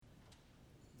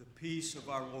peace of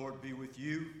our Lord be with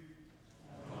you.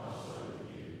 And also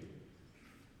with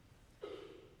you.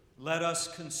 Let us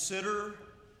consider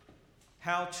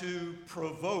how to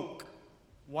provoke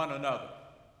one another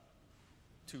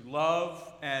to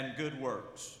love and good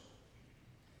works.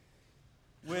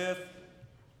 With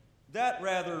that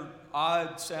rather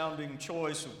odd-sounding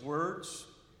choice of words,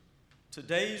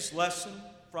 today's lesson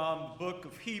from the book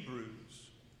of Hebrews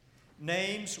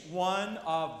names one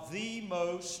of the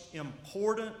most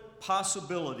important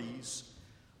possibilities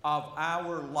of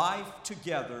our life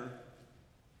together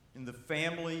in the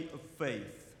family of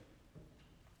faith.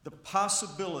 The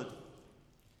possibility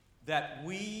that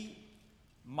we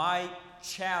might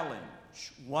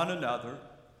challenge one another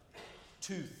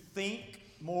to think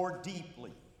more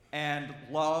deeply and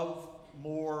love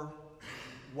more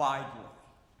widely.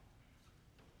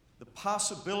 The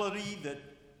possibility that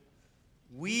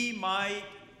we might,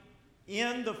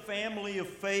 in the family of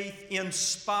faith,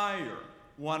 inspire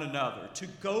one another to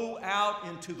go out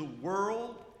into the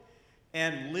world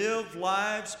and live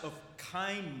lives of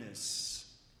kindness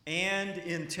and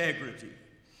integrity,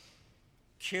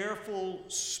 careful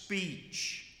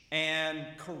speech and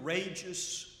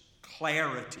courageous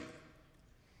clarity.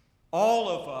 All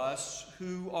of us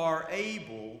who are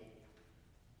able,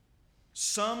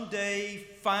 someday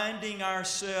finding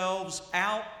ourselves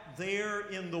out there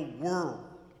in the world,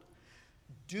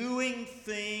 doing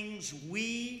things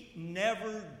we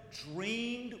never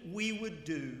dreamed we would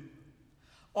do,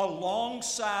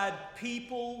 alongside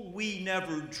people we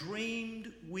never dreamed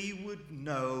we would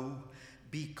know,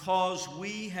 because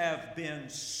we have been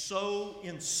so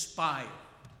inspired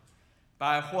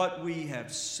by what we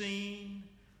have seen,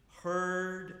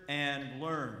 heard, and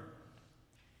learned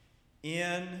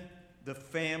in the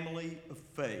family of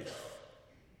faith.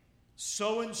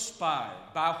 So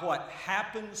inspired by what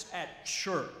happens at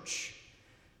church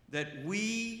that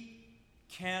we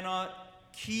cannot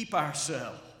keep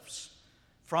ourselves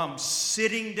from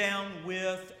sitting down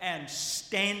with and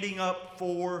standing up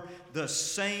for the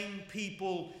same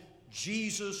people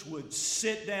Jesus would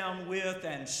sit down with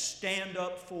and stand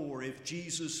up for if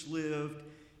Jesus lived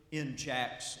in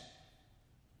Jackson.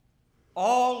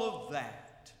 All of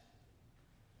that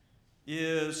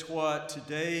is what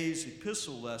today's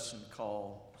epistle lesson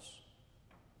calls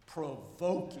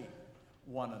provoking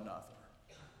one another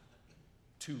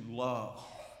to love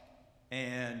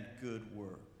and good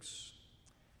works.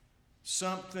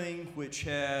 Something which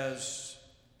has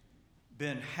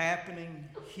been happening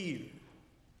here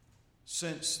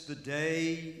since the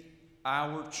day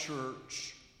our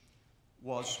church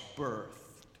was birthed.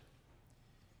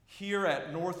 Here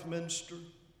at Northminster,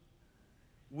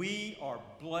 we are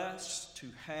blessed to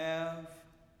have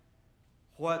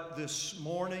what this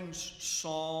morning's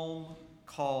psalm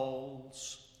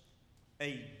calls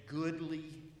a goodly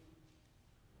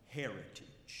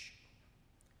heritage.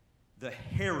 The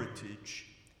heritage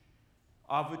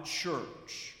of a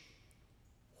church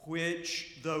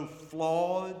which, though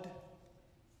flawed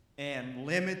and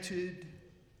limited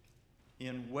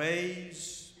in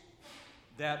ways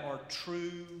that are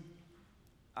true,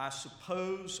 I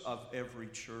suppose, of every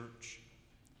church,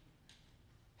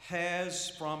 has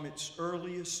from its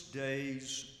earliest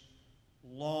days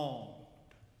longed,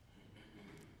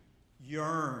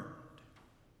 yearned,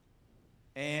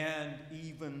 and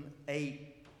even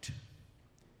ached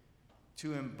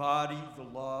to embody the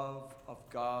love of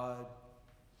God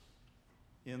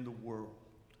in the world.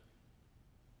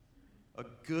 A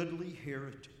goodly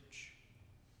heritage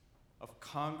of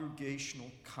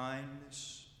congregational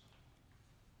kindness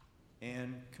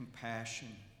and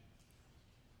compassion,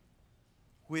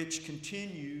 which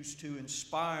continues to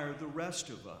inspire the rest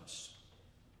of us,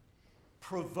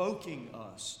 provoking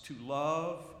us to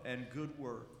love and good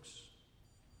works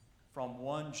from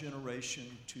one generation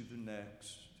to the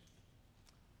next.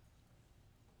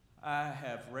 I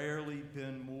have rarely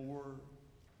been more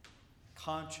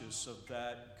conscious of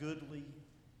that goodly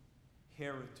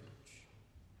heritage,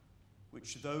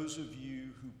 which those of you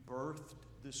who birthed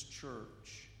this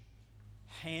church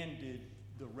handed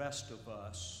the rest of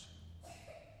us,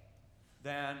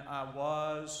 than I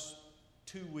was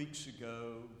 2 weeks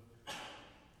ago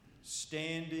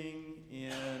standing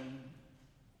in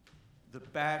the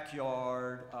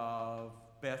backyard of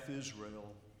Beth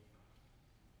Israel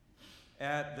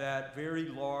at that very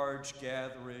large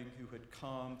gathering who had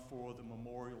come for the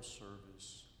memorial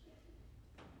service,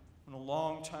 when a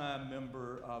longtime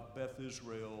member of Beth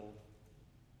Israel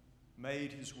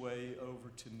made his way over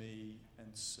to me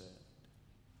and said,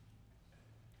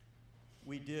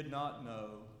 "We did not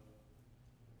know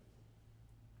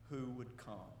who would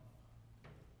come,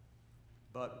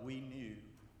 but we knew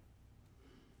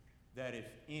that if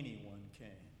anyone can,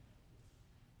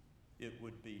 it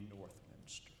would be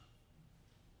Northminster.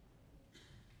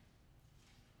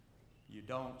 You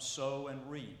don't sow and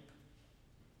reap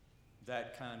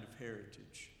that kind of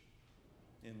heritage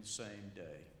in the same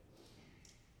day.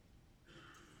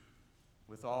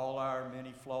 With all our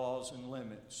many flaws and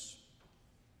limits,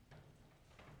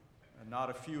 and not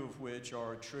a few of which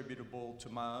are attributable to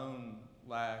my own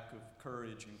lack of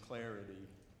courage and clarity,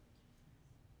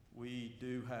 we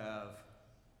do have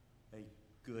a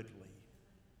goodly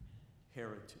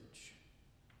heritage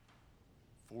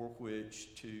for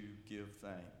which to give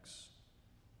thanks,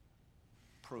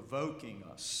 provoking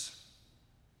us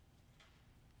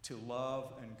to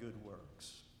love and good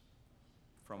works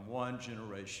from one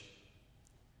generation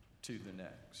to the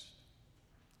next.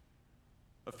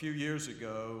 A few years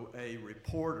ago, a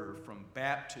reporter from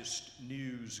Baptist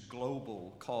News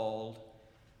Global called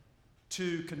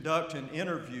to conduct an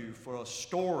interview for a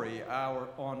story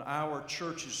on our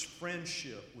church's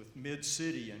friendship with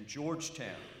Mid-City and Georgetown,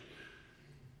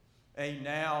 a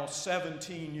now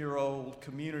 17-year-old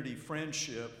community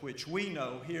friendship which we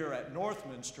know here at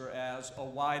Northminster as a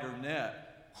wider net.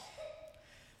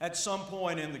 At some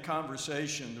point in the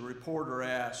conversation, the reporter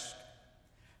asked,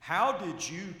 "How did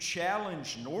you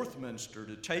challenge Northminster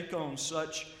to take on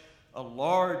such a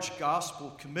large gospel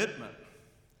commitment?"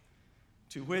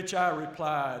 To which I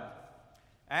replied,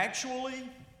 "Actually,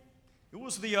 it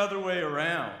was the other way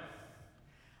around.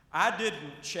 I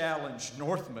didn't challenge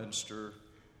Northminster.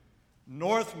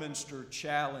 Northminster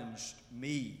challenged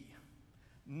me.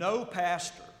 No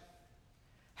pastor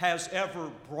has ever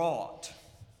brought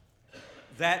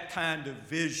that kind of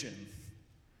vision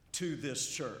to this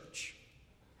church.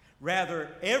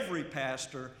 Rather, every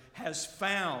pastor has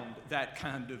found that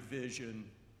kind of vision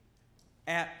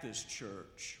at this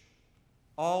church,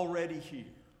 already here,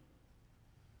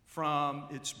 from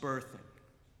its birthing.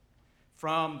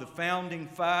 From the founding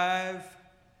five,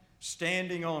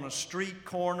 standing on a street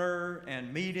corner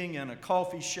and meeting in a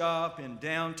coffee shop in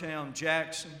downtown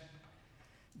Jackson,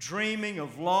 dreaming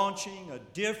of launching a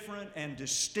different and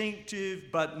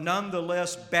distinctive but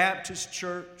nonetheless Baptist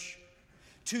church,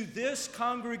 to this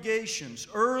congregation's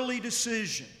early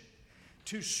decision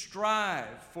to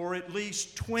strive for at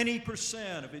least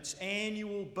 20% of its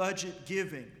annual budget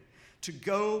giving to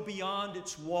go beyond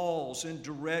its walls in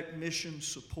direct mission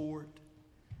support,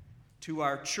 to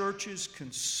our church's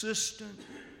consistent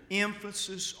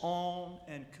emphasis on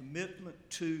and commitment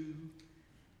to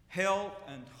help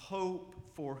and hope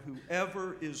for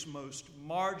whoever is most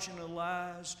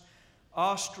marginalized,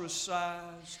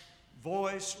 ostracized,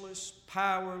 voiceless,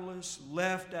 powerless,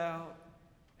 left out,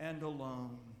 and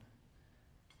alone.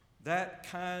 That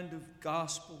kind of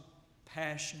gospel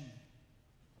passion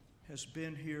has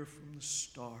been here from the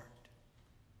start.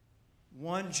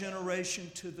 One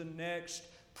generation to the next,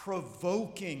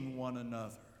 provoking one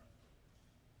another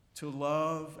to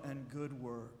love and good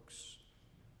works,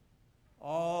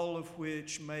 all of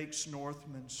which makes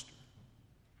Northminster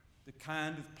the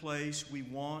kind of place we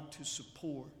want to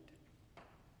support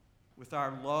with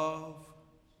our love,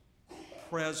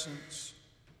 presence,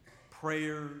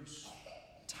 prayers,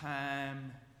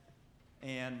 time,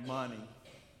 and money.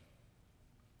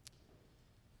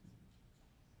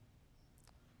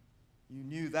 You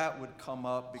knew that would come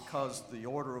up because the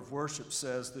order of worship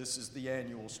says this is the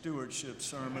annual stewardship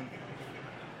sermon.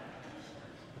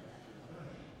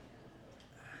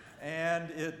 And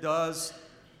it does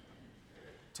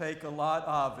take a lot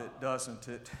of it, doesn't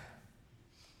it?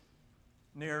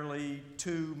 Nearly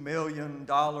 $2 million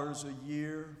a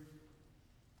year,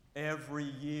 every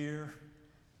year,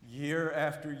 year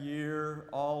after year,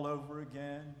 all over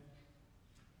again,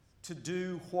 to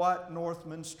do what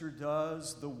Northminster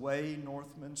does the way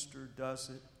Northminster does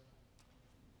it.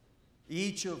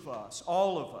 Each of us,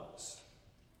 all of us,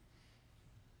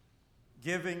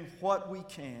 giving what we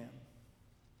can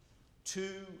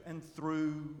to and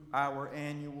through our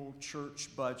annual church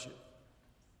budget.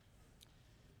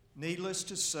 Needless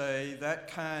to say, that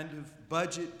kind of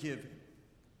budget giving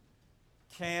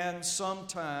can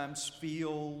sometimes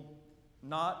feel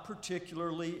not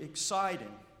particularly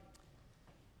exciting,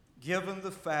 given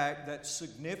the fact that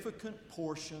significant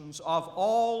portions of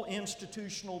all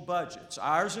institutional budgets,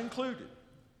 ours included,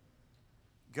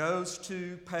 goes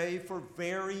to pay for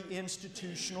very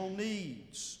institutional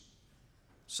needs,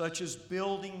 such as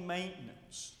building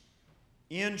maintenance,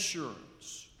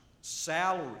 insurance,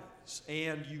 salaries,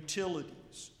 and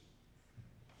utilities,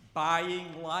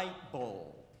 buying light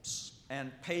bulbs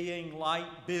and paying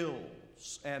light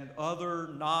bills and other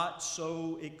not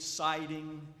so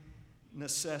exciting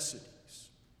necessities.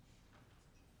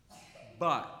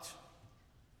 But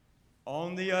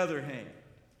On the other hand,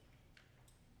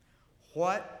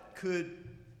 what could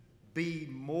be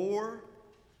more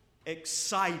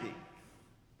exciting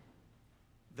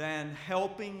than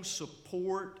helping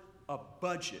support a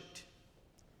budget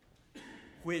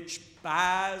which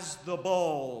buys the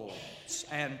bulbs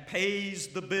and pays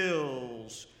the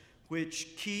bills,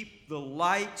 which keep the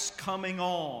lights coming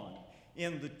on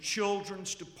in the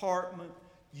children's department,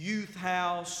 youth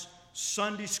house,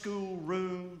 Sunday school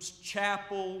rooms,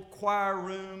 chapel, choir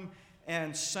room,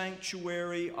 and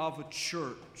sanctuary of a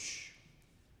church,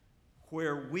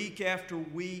 where week after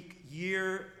week,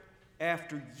 year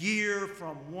after year,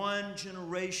 from one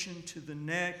generation to the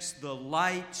next, the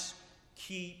lights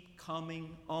keep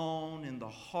coming on in the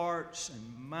hearts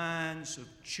and minds of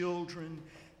children,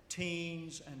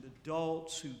 teens, and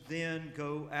adults who then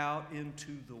go out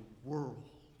into the world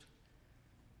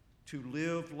to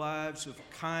live lives of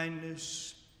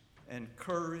kindness and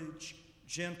courage,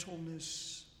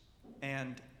 gentleness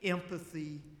and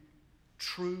empathy,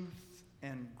 truth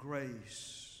and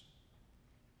grace,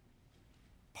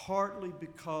 partly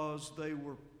because they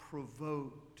were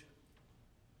provoked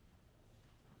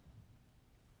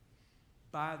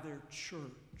by their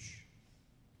church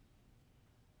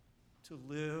to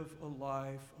live a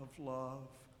life of love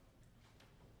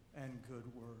and good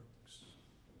works.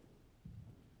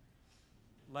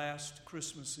 Last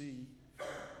Christmas Eve,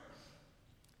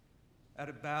 at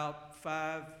about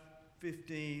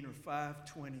 5:15 or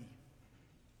 5:20,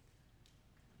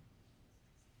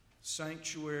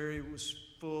 sanctuary was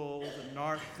full, the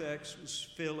narthex was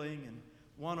filling, and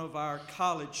one of our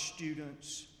college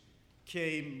students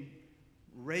came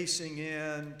racing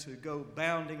in to go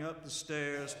bounding up the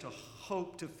stairs to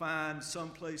hope to find some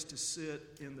place to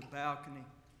sit in the balcony.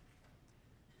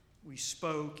 We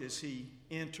spoke as he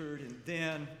entered, and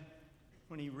then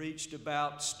when he reached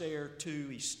about stair 2,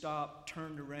 he stopped,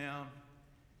 turned around,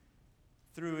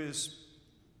 threw his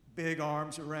big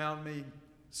arms around me,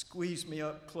 squeezed me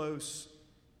up close,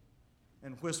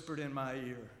 and whispered in my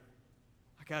ear,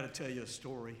 "I got to tell you a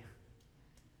story.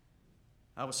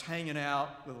 I was hanging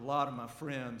out with a lot of my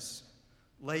friends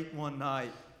late one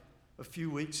night a few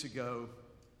weeks ago,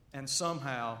 and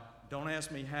somehow, don't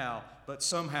ask me how, but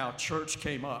somehow church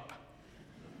came up.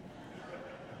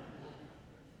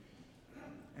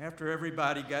 After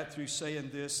everybody got through saying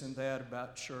this and that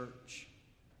about church,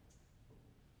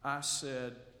 I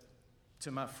said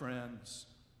to my friends,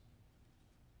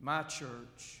 my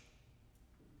church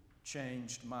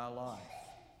changed my life.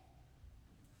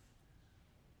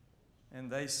 And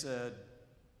they said,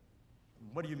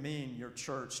 "What do you mean your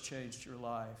church changed your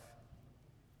life?"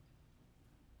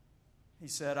 He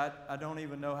said, I don't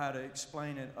even know how to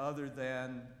explain it other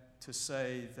than to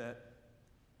say that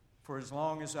for as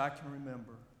long as I can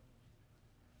remember,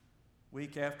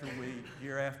 week after week,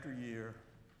 year after year,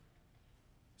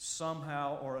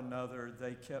 somehow or another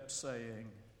they kept saying,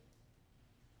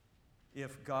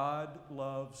 if God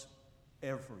loves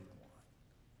everyone,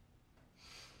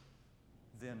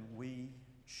 then we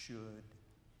should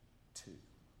too.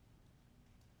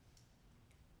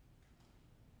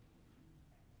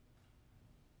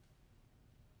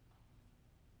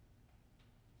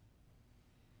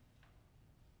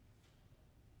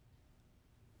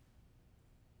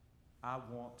 I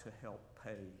want to help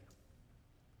pay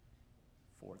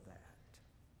for that.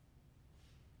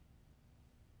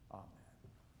 Amen.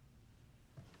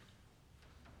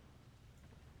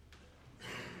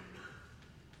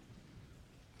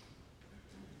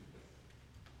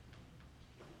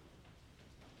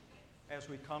 As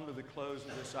we come to the close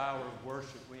of this hour of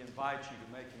worship, we invite you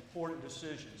to make important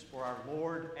decisions for our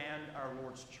Lord and our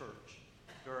Lord's church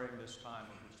during this time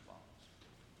of